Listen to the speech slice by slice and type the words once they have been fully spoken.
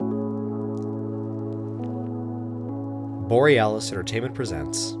Borealis Entertainment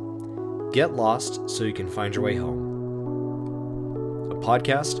presents Get Lost So You Can Find Your Way Home, a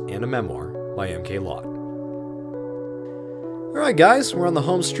podcast and a memoir by M.K. Lott. Alright guys, we're on the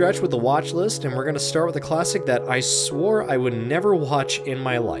home stretch with the Watchlist, and we're going to start with a classic that I swore I would never watch in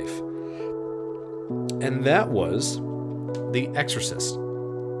my life. And that was The Exorcist.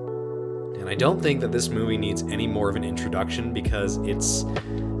 And I don't think that this movie needs any more of an introduction because it's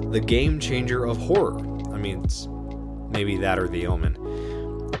the game changer of horror. I mean, it's maybe that or The Omen.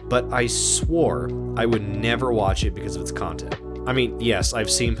 But I swore I would never watch it because of its content. I mean, yes, I've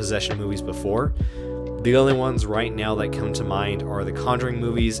seen possession movies before. The only ones right now that come to mind are the Conjuring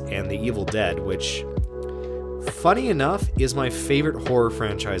movies and The Evil Dead, which, funny enough, is my favorite horror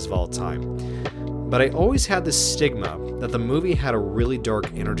franchise of all time. But I always had this stigma that the movie had a really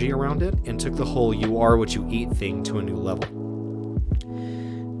dark energy around it and took the whole you are what you eat thing to a new level.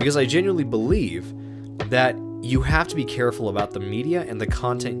 Because I genuinely believe that you have to be careful about the media and the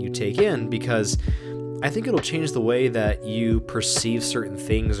content you take in, because I think it'll change the way that you perceive certain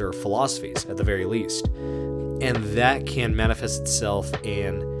things or philosophies at the very least. And that can manifest itself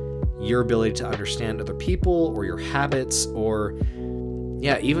in your ability to understand other people or your habits or,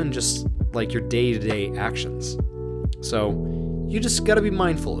 even just like your day-to-day actions. So you just gotta be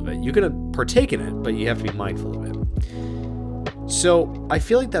mindful of it. You can partake in it, but you have to be mindful of it. So I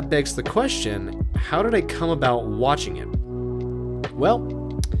feel like that begs the question, how did I come about watching it? Well,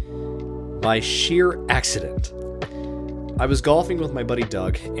 by sheer accident. I was golfing with my buddy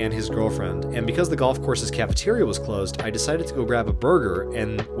Doug and his girlfriend, and because the golf course's cafeteria was closed, I decided to go grab a burger,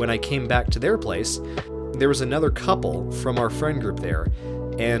 and when I came back to their place, there was another couple from our friend group there,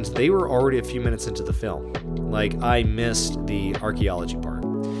 and they were already a few minutes into the film. Like, I missed the archaeology part.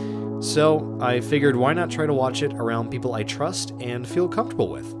 So I figured why not try to watch it around people I trust and feel comfortable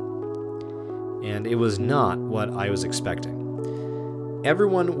with. And it was not what I was expecting.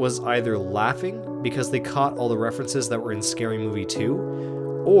 Everyone was either laughing because they caught all the references that were in Scary Movie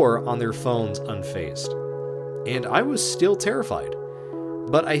 2, or on their phones unfazed. And I was still terrified.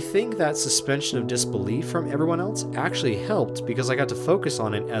 But I think that suspension of disbelief from everyone else actually helped because I got to focus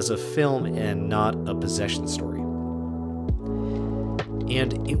on it as a film and not a possession story.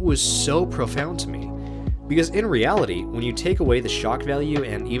 And it was so profound to me, because in reality, when you take away the shock value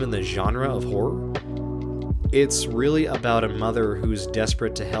and even the genre of horror, it's really about a mother who's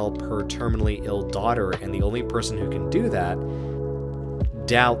desperate to help her terminally ill daughter, and the only person who can do that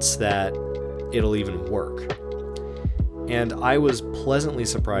doubts that it'll even work. And I was pleasantly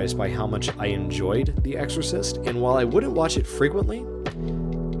surprised by how much I enjoyed The Exorcist, and while I wouldn't watch it frequently,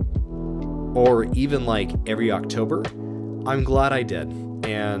 or even like every October, I'm glad I did,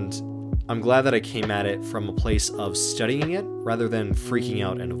 and I'm glad that I came at it from a place of studying it rather than freaking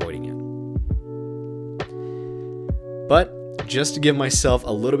out and avoiding it. But just to give myself a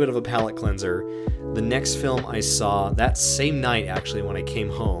little bit of a palate cleanser, the next film I saw that same night, actually, when I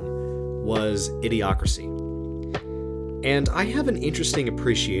came home, was Idiocracy. And I have an interesting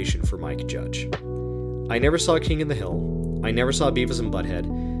appreciation for Mike Judge. I never saw King of the Hill, I never saw Beavis and Butthead,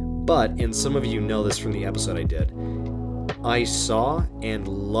 but, and some of you know this from the episode I did, I saw and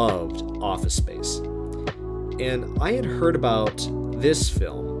loved Office Space. And I had heard about this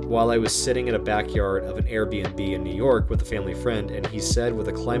film while I was sitting in a backyard of an Airbnb in New York with a family friend, and he said with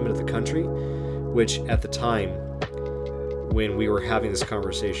the climate of the country, which at the time when we were having this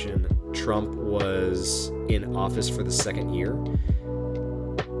conversation, Trump was in office for the second year,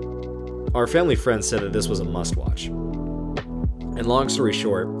 our family friend said that this was a must-watch. And long story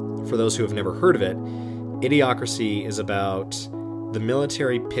short, for those who have never heard of it, Idiocracy is about the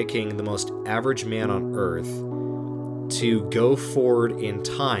military picking the most average man on Earth to go forward in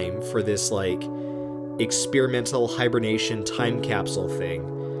time for this, like, experimental hibernation time capsule thing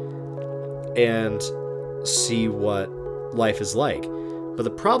and see what life is like. But the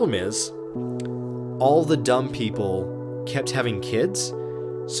problem is, all the dumb people kept having kids,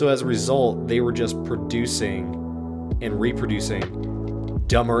 so as a result, they were just producing and reproducing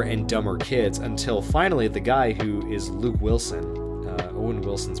dumber and dumber kids until finally the guy who is Luke Wilson, Owen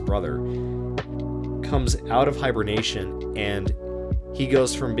Wilson's brother, comes out of hibernation, and he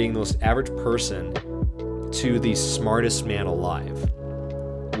goes from being the most average person to the smartest man alive,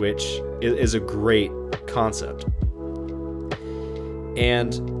 which is a great concept.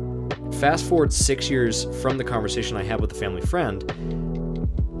 And fast forward 6 years from the conversation I had with the family friend,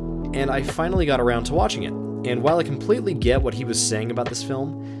 and I finally got around to watching it. And while I completely get what he was saying about this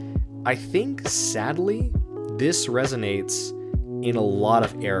film, I think, sadly, this resonates in a lot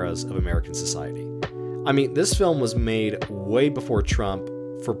of eras of American society. I mean, this film was made way before Trump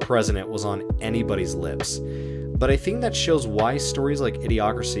for president was on anybody's lips. But I think that shows why stories like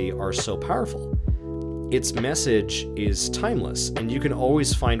Idiocracy are so powerful. Its message is timeless, and you can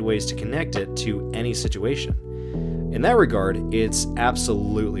always find ways to connect it to any situation. In that regard, it's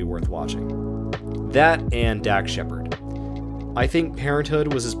absolutely worth watching. That and Dak Shepard. I think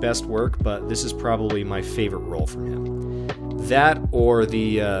Parenthood was his best work, but this is probably my favorite role from him. That or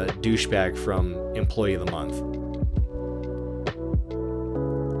the douchebag from Employee of the Month.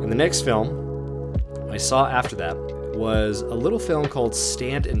 And the next film I saw after that was a little film called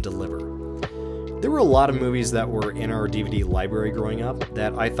Stand and Deliver. There were a lot of movies that were in our DVD library growing up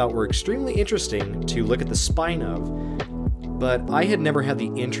that I thought were extremely interesting to look at the spine of, but I had never had the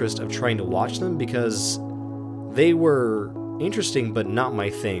interest of trying to watch them because they were interesting but not my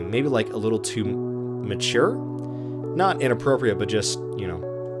thing. Maybe like a little too mature? Not inappropriate, but just,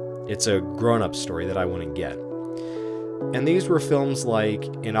 it's a grown-up story that I wouldn't get. And these were films like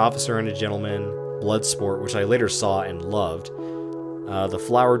An Officer and a Gentleman, Bloodsport, which I later saw and loved, The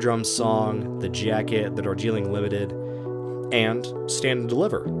Flower Drum Song, The Jacket, The Darjeeling Limited, and Stand and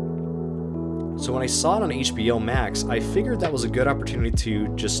Deliver. So when I saw it on HBO Max, I figured that was a good opportunity to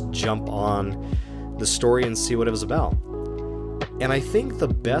just jump on the story and see what it was about. And I think the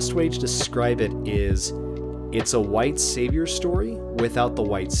best way to describe it is it's a white savior story without the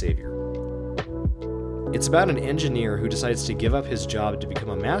white savior. It's about an engineer who decides to give up his job to become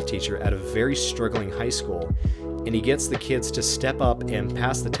a math teacher at a very struggling high school, and he gets the kids to step up and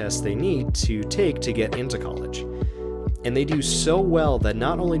pass the tests they need to take to get into college. And they do so well that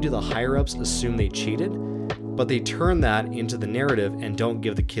not only do the higher-ups assume they cheated, but they turn that into the narrative and don't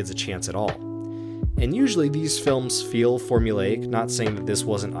give the kids a chance at all. And usually these films feel formulaic, not saying that this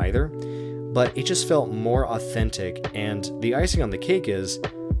wasn't either, but it just felt more authentic, and the icing on the cake is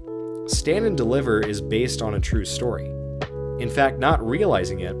Stand and Deliver is based on a true story. In fact, not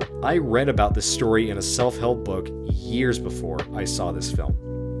realizing it, I read about this story in a self-help book years before I saw this film.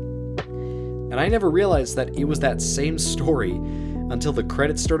 And I never realized that it was that same story until the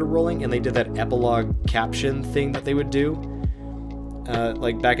credits started rolling and they did that epilogue caption thing that they would do,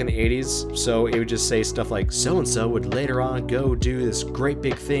 like back in the 80s. So it would just say stuff like, so-and-so would later on go do this great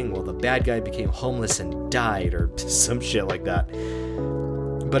big thing while the bad guy became homeless and died, or some shit like that.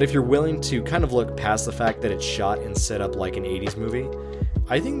 But if you're willing to kind of look past the fact that it's shot and set up like an 80s movie,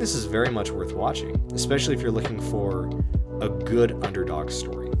 I think this is very much worth watching, especially if you're looking for a good underdog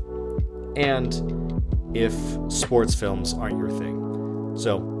story. And if sports films aren't your thing.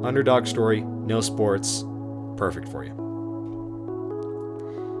 So, underdog story, no sports, perfect for you.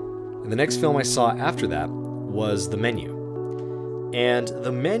 And the next film I saw after that was The Menu. And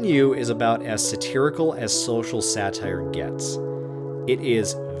The Menu is about as satirical as social satire gets. It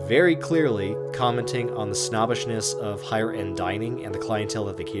is very clearly commenting on the snobbishness of higher-end dining and the clientele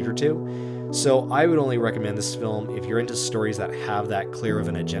that they cater to. So I would only recommend this film if you're into stories that have that clear of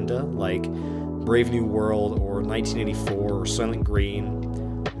an agenda, like Brave New World or 1984 or Soylent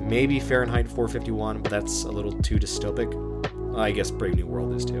Green, maybe Fahrenheit 451, but that's a little too dystopic. I guess Brave New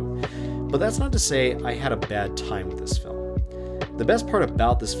World is too. But that's not to say I had a bad time with this film. The best part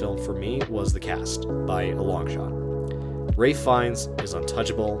about this film for me was the cast, by a long shot. Ralph Fiennes is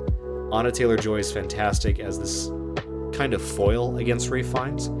untouchable. Anya Taylor-Joy is fantastic as this kind of foil against Ralph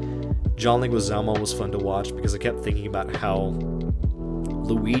Fiennes. John Leguizamo was fun to watch because I kept thinking about how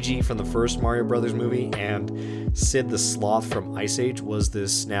Luigi from the first Mario Brothers movie and Sid the Sloth from Ice Age was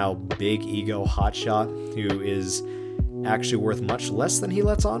this now big ego hotshot who is actually worth much less than he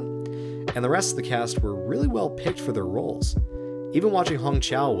lets on. And the rest of the cast were really well picked for their roles. Even watching Hong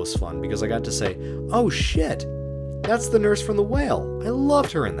Chow was fun because I got to say, oh shit, that's the nurse from The Whale. I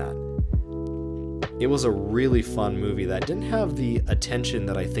loved her in that. It was a really fun movie that didn't have the attention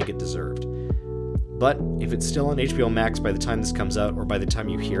that I think it deserved. But if it's still on HBO Max by the time this comes out, or by the time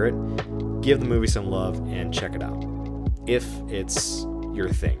you hear it, give the movie some love and check it out. If it's your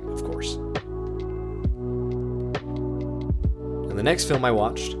thing, of course. And the next film I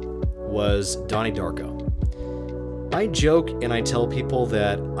watched was Donnie Darko. I joke and I tell people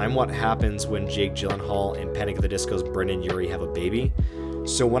that I'm what happens when Jake Gyllenhaal and Panic at the Disco's Brendan Urie have a baby.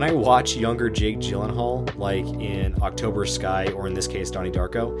 So when I watch younger Jake Gyllenhaal, like in October Sky, or in this case Donnie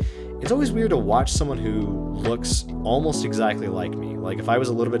Darko, it's always weird to watch someone who looks almost exactly like me. Like if I was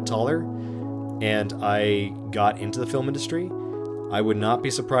a little bit taller and I got into the film industry, I would not be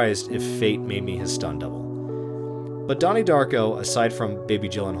surprised if fate made me his stunt double. But Donnie Darko, aside from Baby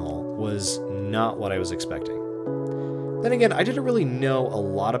Gyllenhaal, was not what I was expecting. Then again, I didn't really know a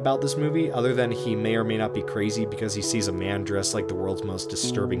lot about this movie other than he may or may not be crazy because he sees a man dressed like the world's most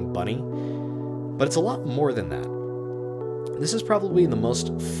disturbing bunny. But it's a lot more than that. this is probably the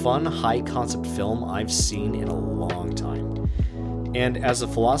most fun high-concept film I've seen in a long time. And as a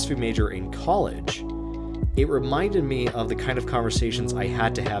philosophy major in college, it reminded me of the kind of conversations I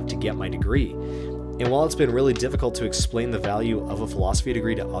had to have to get my degree. And while it's been really difficult to explain the value of a philosophy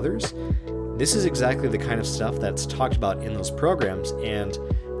degree to others, this is exactly the kind of stuff that's talked about in those programs, and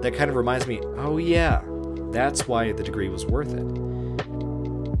that kind of reminds me, oh yeah, that's why the degree was worth it.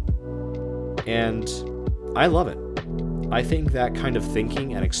 And I love it. I think that kind of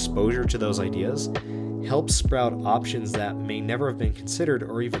thinking and exposure to those ideas helps sprout options that may never have been considered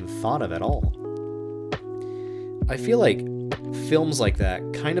or even thought of at all. I feel like films like that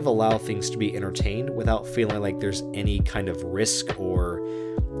kind of allow things to be entertained without feeling like there's any kind of risk or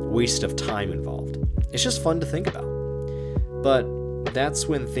waste of time involved. It's just fun to think about. But that's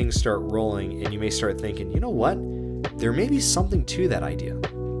when things start rolling and you may start thinking, you know what? There may be something to that idea.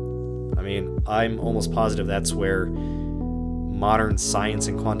 I mean, I'm almost positive that's where modern science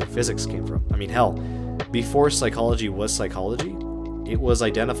and quantum physics came from. I mean, hell, before psychology was psychology, it was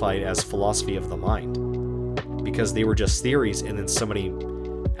identified as philosophy of the mind, because they were just theories, and then somebody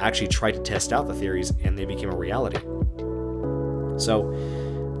actually tried to test out the theories and they became a reality. So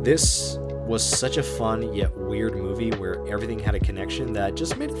this was such a fun yet weird movie where everything had a connection that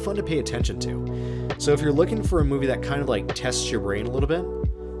just made it fun to pay attention to. So if you're looking for a movie that kind of like tests your brain a little bit,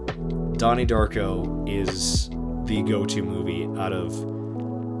 Donnie Darko is the go-to movie out of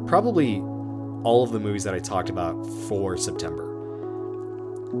probably all of the movies that I talked about for September.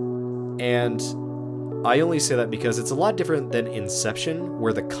 And I only say that because it's a lot different than Inception,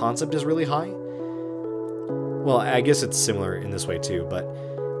 where the concept is really high. Well, I guess it's similar in this way too, but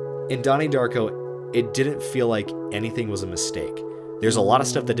in Donnie Darko, it didn't feel like anything was a mistake. There's a lot of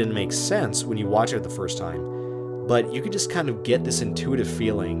stuff that didn't make sense when you watch it the first time, but you could just kind of get this intuitive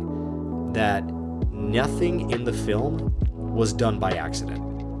feeling that nothing in the film was done by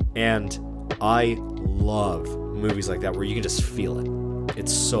accident. And I love movies like that where you can just feel it.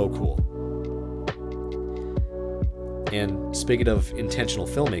 It's so cool. And speaking of intentional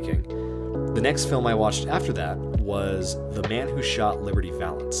filmmaking, the next film I watched after that was The Man Who Shot Liberty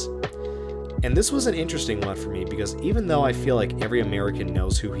Valance. And this was an interesting one for me because even though I feel like every American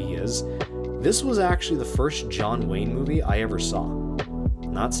knows who he is, this was actually the first John Wayne movie I ever saw.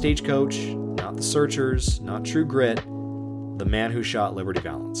 Not Stagecoach, not The Searchers, not True Grit, The Man Who Shot Liberty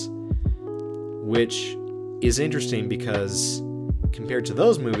Valance. Which is interesting because compared to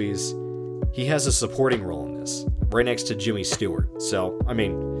those movies, he has a supporting role in this, right next to Jimmy Stewart. So, I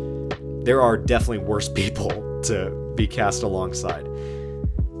mean, there are definitely worse people to be cast alongside.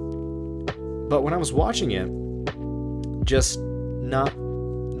 But when I was watching it, just not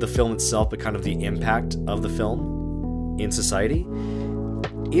the film itself, but kind of the impact of the film in society,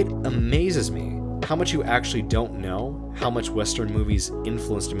 it amazes me how much you actually don't know how much Western movies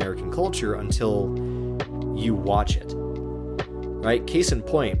influenced American culture until you watch it. Right? Case in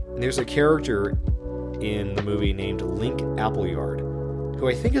point, there's a character in the movie named Link Appleyard, who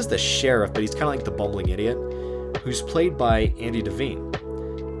I think is the sheriff, but he's kind of like the bumbling idiot, who's played by Andy Devine.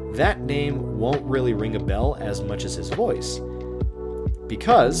 That name won't really ring a bell as much as his voice,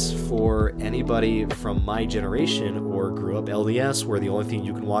 because for anybody from my generation or grew up LDS where the only thing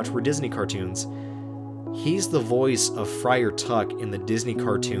you can watch were Disney cartoons, he's the voice of Friar Tuck in the Disney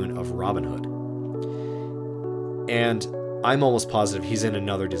cartoon of Robin Hood. And I'm almost positive he's in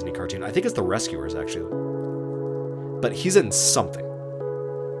another Disney cartoon. I think it's The Rescuers, actually. But he's in something.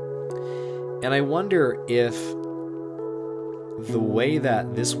 And I wonder if the way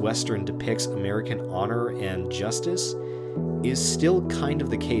that this Western depicts American honor and justice is still kind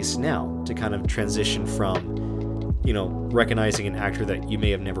of the case now, to kind of transition from, you know, recognizing an actor that you may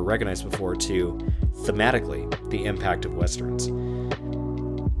have never recognized before to thematically the impact of Westerns.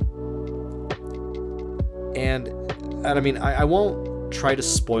 And I mean, I won't try to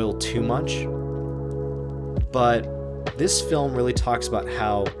spoil too much, but this film really talks about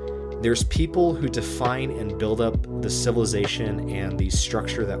how there's people who define and build up the civilization and the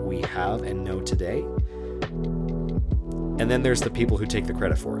structure that we have and know today. And then there's the people who take the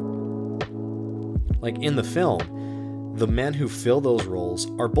credit for it. Like in the film, the men who fill those roles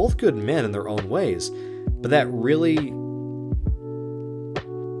are both good men in their own ways, but that really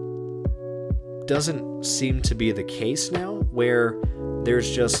doesn't seem to be the case now, where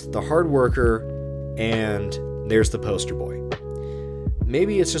there's just the hard worker and there's the poster boy.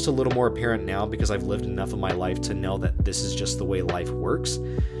 Maybe it's just a little more apparent now because I've lived enough of my life to know that this is just the way life works,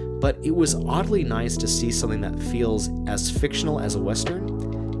 but it was oddly nice to see something that feels as fictional as a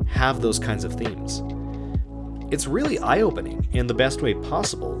Western have those kinds of themes. it's really eye-opening in the best way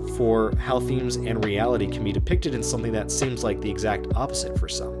possible for how themes and reality can be depicted in something that seems like the exact opposite for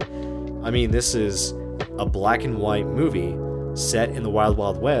some. I mean, this is a black and white movie set in the Wild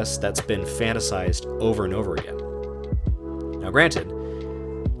Wild West that's been fantasized over and over again. Now granted,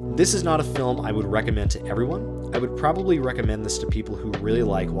 this is not a film I would recommend to everyone. I would probably recommend this to people who really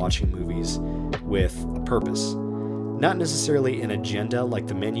like watching movies with a purpose. Not necessarily an agenda like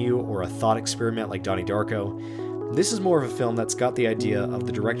The Menu or a thought experiment like Donnie Darko. This is more of a film that's got the idea of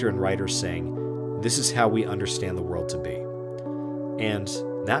the director and writer saying, this is how we understand the world to be. And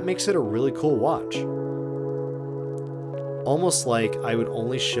that makes it a really cool watch. Almost like I would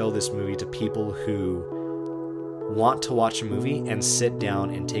only show this movie to people who want to watch a movie and sit down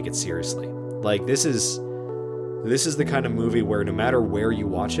and take it seriously. Like, this is the kind of movie where no matter where you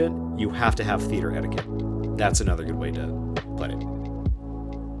watch it, you have to have theater etiquette. That's another good way to put it.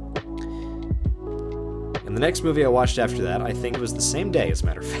 And the next movie I watched after that, I think it was the same day as a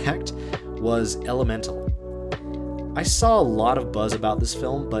matter of fact, was Elemental. I saw a lot of buzz about this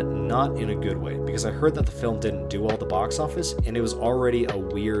film, but not in a good way, because I heard that the film didn't do well at the box office, and it was already a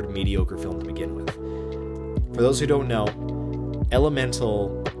weird, mediocre film to begin with. For those who don't know,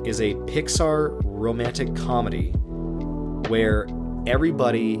 Elemental is a Pixar romantic comedy where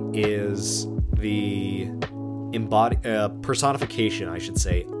everybody is the personification, I should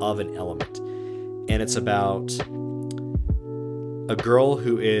say, of an element. And it's about a girl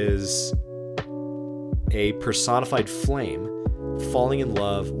who is a personified flame falling in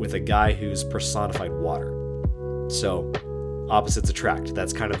love with a guy who's personified water. So, opposites attract.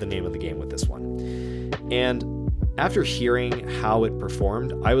 That's kind of the name of the game with this one. And after hearing how it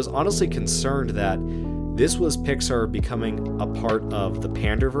performed, I was honestly concerned that this was Pixar becoming a part of the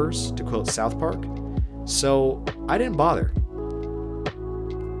Panderverse, to quote South Park. So I didn't bother.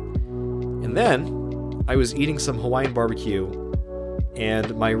 And then I was eating some Hawaiian barbecue,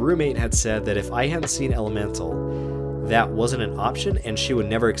 and my roommate had said that if I hadn't seen Elemental, that wasn't an option and she would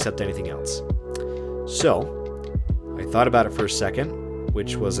never accept anything else. So I thought about it for a second,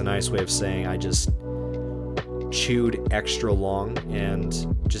 which was a nice way of saying I just chewed extra long and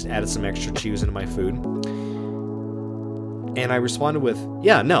just added some extra chews into my food. And I responded with,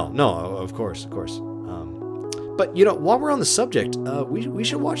 yeah, no, of course. But, while we're on the subject, we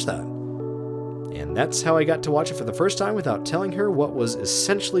should watch that. And that's how I got to watch it for the first time without telling her what was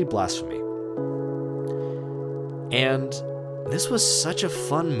essentially blasphemy. And this was such a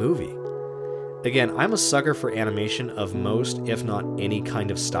fun movie. Again, I'm a sucker for animation of most, if not any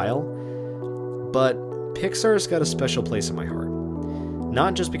kind of style, but Pixar's got a special place in my heart.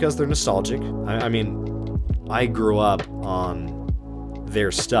 Not just because they're nostalgic. I mean, I grew up on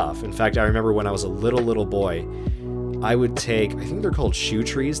their stuff. In fact, I remember when I was a little boy, I would take, I think they're called shoe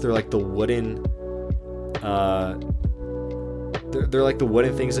trees. They're like the wooden, they're like the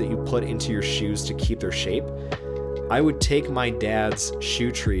wooden things that you put into your shoes to keep their shape. I would take my dad's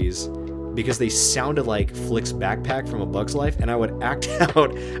shoe trees because they sounded like Flick's backpack from A Bug's Life, and I would act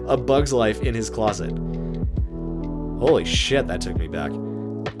out A Bug's Life in his closet. Holy shit, that took me back.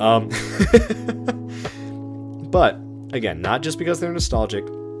 But, again, not just because they're nostalgic,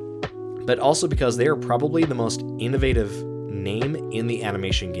 but also because they are probably the most innovative name in the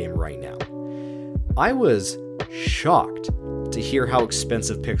animation game right now. I was shocked to hear how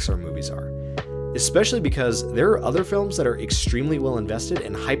expensive Pixar movies are, especially because there are other films that are extremely well invested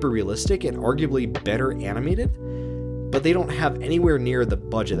and hyper-realistic and arguably better animated, but they don't have anywhere near the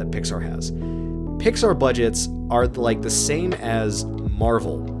budget that Pixar has. Pixar budgets are like the same as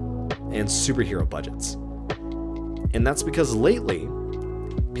Marvel and superhero budgets. And that's because lately,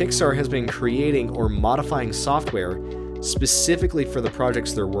 Pixar has been creating or modifying software specifically for the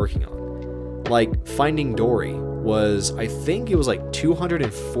projects they're working on. Like Finding Dory was, I think it was like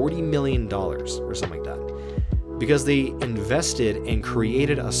 $240 million or something like that. Because they invested and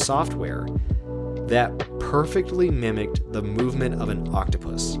created a software that perfectly mimicked the movement of an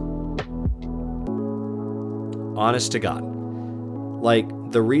octopus. Honest to God. Like,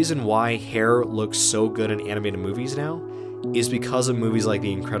 the reason why hair looks so good in animated movies now is because of movies like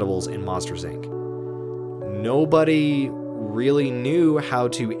The Incredibles and Monsters, Inc. Nobody really knew how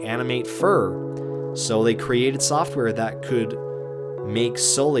to animate fur, so they created software that could make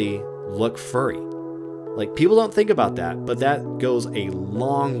Sully look furry. Like, people don't think about that, but that goes a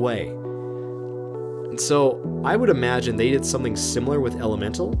long way. And so, I would imagine they did something similar with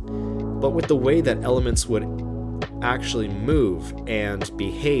Elemental, but with the way that elements would actually move and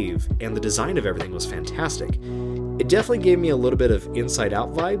behave, and the design of everything was fantastic. It definitely gave me a little bit of Inside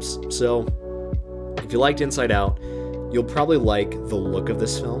Out vibes, so if you liked Inside Out, you'll probably like the look of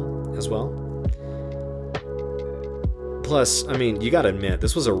this film as well. Plus, I mean, you gotta admit,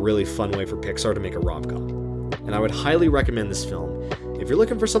 this was a really fun way for Pixar to make a rom-com. And I would highly recommend this film if you're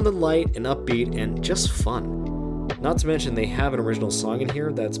looking for something light and upbeat and just fun. Not to mention, they have an original song in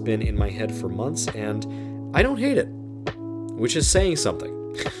here that's been in my head for months, and I don't hate it, which is saying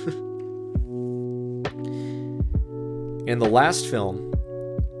something. And the last film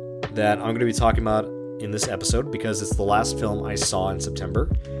that I'm going to be talking about in this episode, because it's the last film I saw in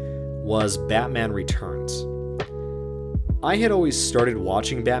September, was Batman Returns. I had always started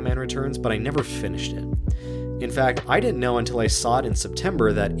watching Batman Returns, but I never finished it. In fact, I didn't know until I saw it in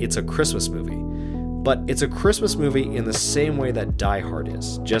September that it's a Christmas movie. But it's a Christmas movie in the same way that Die Hard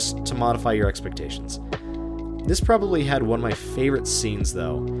is, just to modify your expectations. This probably had one of my favorite scenes,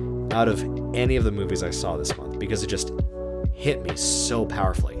 though, out of any of the movies I saw this month, because it just hit me so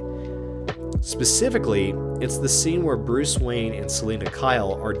powerfully. Specifically, it's the scene where Bruce Wayne and Selina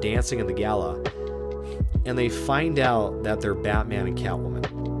Kyle are dancing in the gala, and they find out that they're Batman and Catwoman.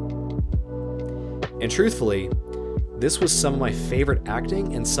 And truthfully, this was some of my favorite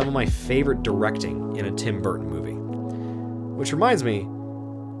acting and some of my favorite directing in a Tim Burton movie. Which reminds me,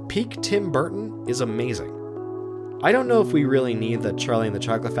 peak Tim Burton is amazing. I don't know if we really need the Charlie and the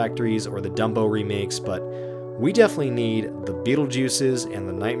Chocolate Factories or the Dumbo remakes, but we definitely need the Beetlejuices and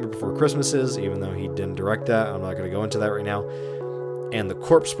the Nightmare Before Christmases, even though he didn't direct that. I'm not going to go into that right now. And the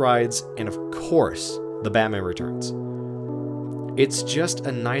Corpse Brides, and of course, the Batman Returns. It's just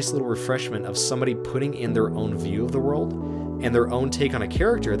a nice little refreshment of somebody putting in their own view of the world and their own take on a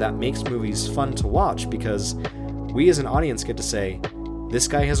character that makes movies fun to watch, because we as an audience get to say, this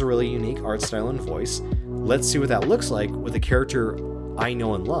guy has a really unique art style and voice. Let's see what that looks like with a character I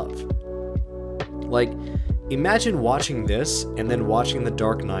know and love. Like, imagine watching this and then watching The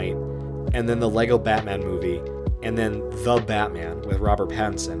Dark Knight and then the Lego Batman movie and then The Batman with Robert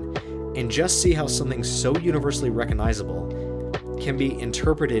Pattinson, and just see how something so universally recognizable can be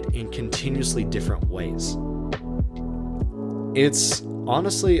interpreted in continuously different ways. It's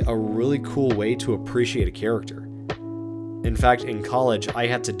honestly a really cool way to appreciate a character. In fact, in college, I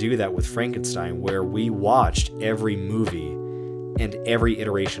had to do that with Frankenstein, where we watched every movie and every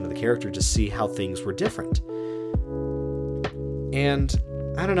iteration of the character to see how things were different. And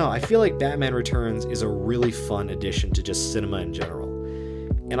I don't know, I feel like Batman Returns is a really fun addition to just cinema in general.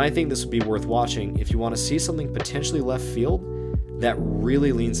 And I think this would be worth watching if you want to see something potentially left field that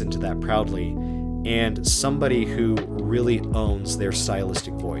really leans into that proudly, and somebody who really owns their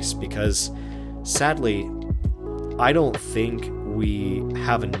stylistic voice, because sadly, I don't think we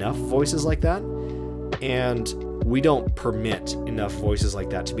have enough voices like that, and we don't permit enough voices like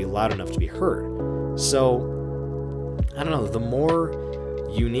that to be loud enough to be heard. So, I don't know, the more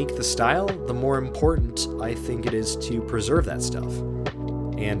unique the style, the more important I think it is to preserve that stuff.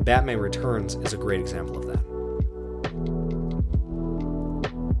 And Batman Returns is a great example of that.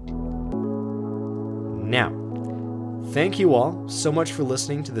 Now, thank you all so much for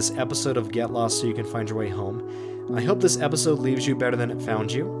listening to this episode of Get Lost So You Can Find Your Way Home. I hope this episode leaves you better than it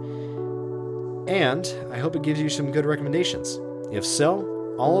found you, and I hope it gives you some good recommendations. If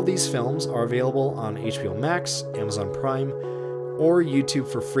so, all of these films are available on HBO Max, Amazon Prime, or YouTube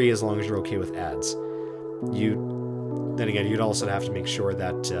for free as long as you're okay with ads. Then again, you'd also have to make sure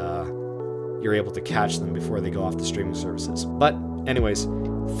that you're able to catch them before they go off the streaming services. But anyways,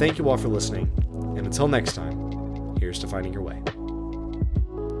 thank you all for listening, and until next time, here's to finding your way.